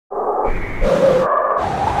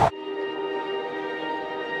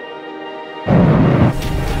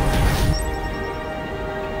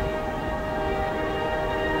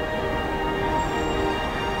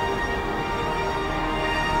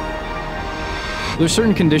There's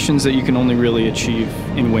certain conditions that you can only really achieve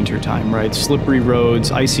in wintertime, right? Slippery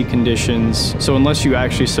roads, icy conditions. So unless you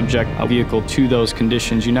actually subject a vehicle to those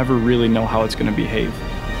conditions, you never really know how it's going to behave.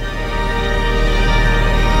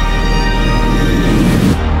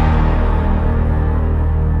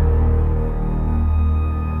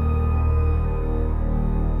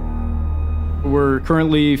 We're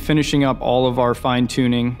currently finishing up all of our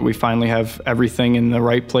fine-tuning. We finally have everything in the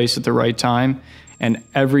right place at the right time. And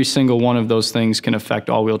every single one of those things can affect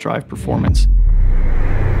all-wheel drive performance.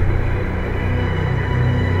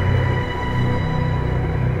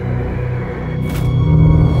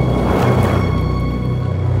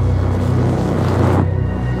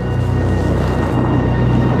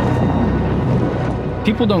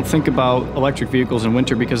 People don't think about electric vehicles in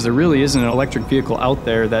winter because there really isn't an electric vehicle out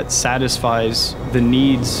there that satisfies the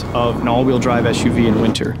needs of an all-wheel drive SUV in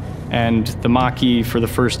winter. And the Mach-E, for the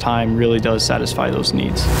first time, really does satisfy those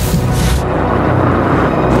needs.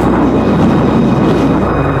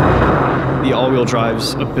 The all-wheel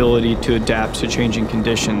drive's ability to adapt to changing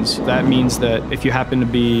conditions. That means that if you happen to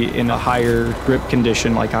be in a higher grip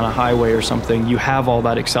condition, like on a highway or something, you have all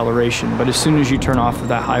that acceleration. But as soon as you turn off of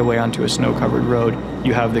that highway onto a snow-covered road,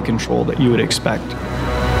 you have the control that you would expect.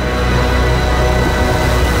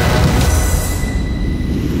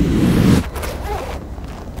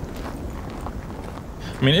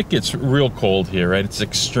 I mean, it gets real cold here, right? It's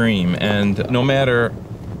extreme, and no matter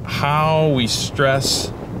how we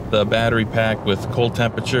stress the battery pack with cold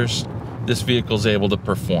temperatures, this vehicle's able to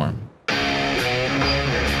perform.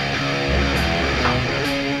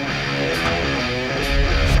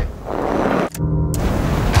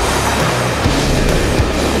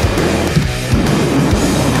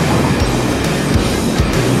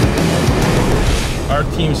 Our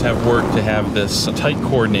teams have worked to have this tight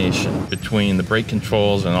coordination between the brake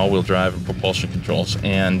controls and all-wheel drive and propulsion controls.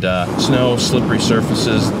 And snow, slippery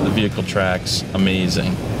surfaces, the vehicle tracks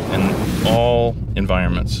amazing in all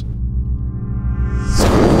environments.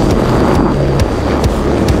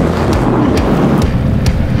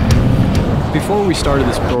 Before we started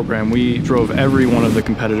this program, we drove every one of the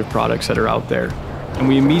competitive products that are out there. And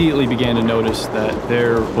we immediately began to notice that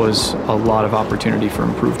there was a lot of opportunity for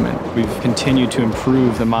improvement. We've continued to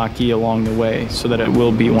improve the Mach-E along the way so that it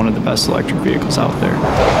will be one of the best electric vehicles out there.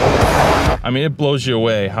 I mean, it blows you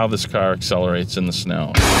away how this car accelerates in the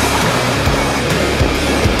snow.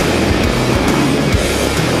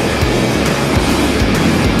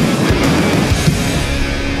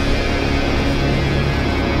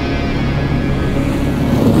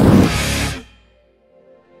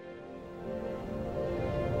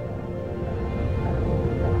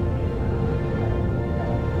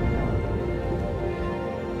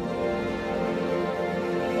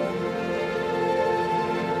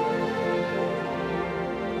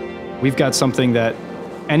 We've got something that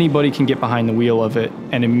anybody can get behind the wheel of it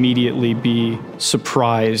and immediately be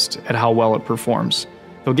surprised at how well it performs.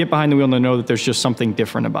 They'll get behind the wheel and they'll know that there's just something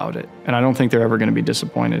different about it. And I don't think they're ever going to be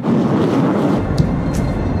disappointed.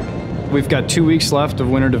 We've got 2 weeks left of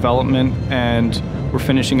winter development and we're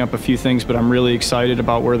finishing up a few things, but I'm really excited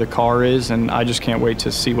about where the car is and I just can't wait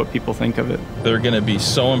to see what people think of it. They're going to be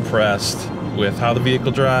so impressed with how the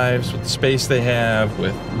vehicle drives, with the space they have,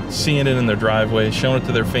 with seeing it in their driveway, showing it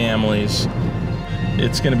to their families.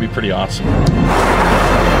 It's going to be pretty awesome.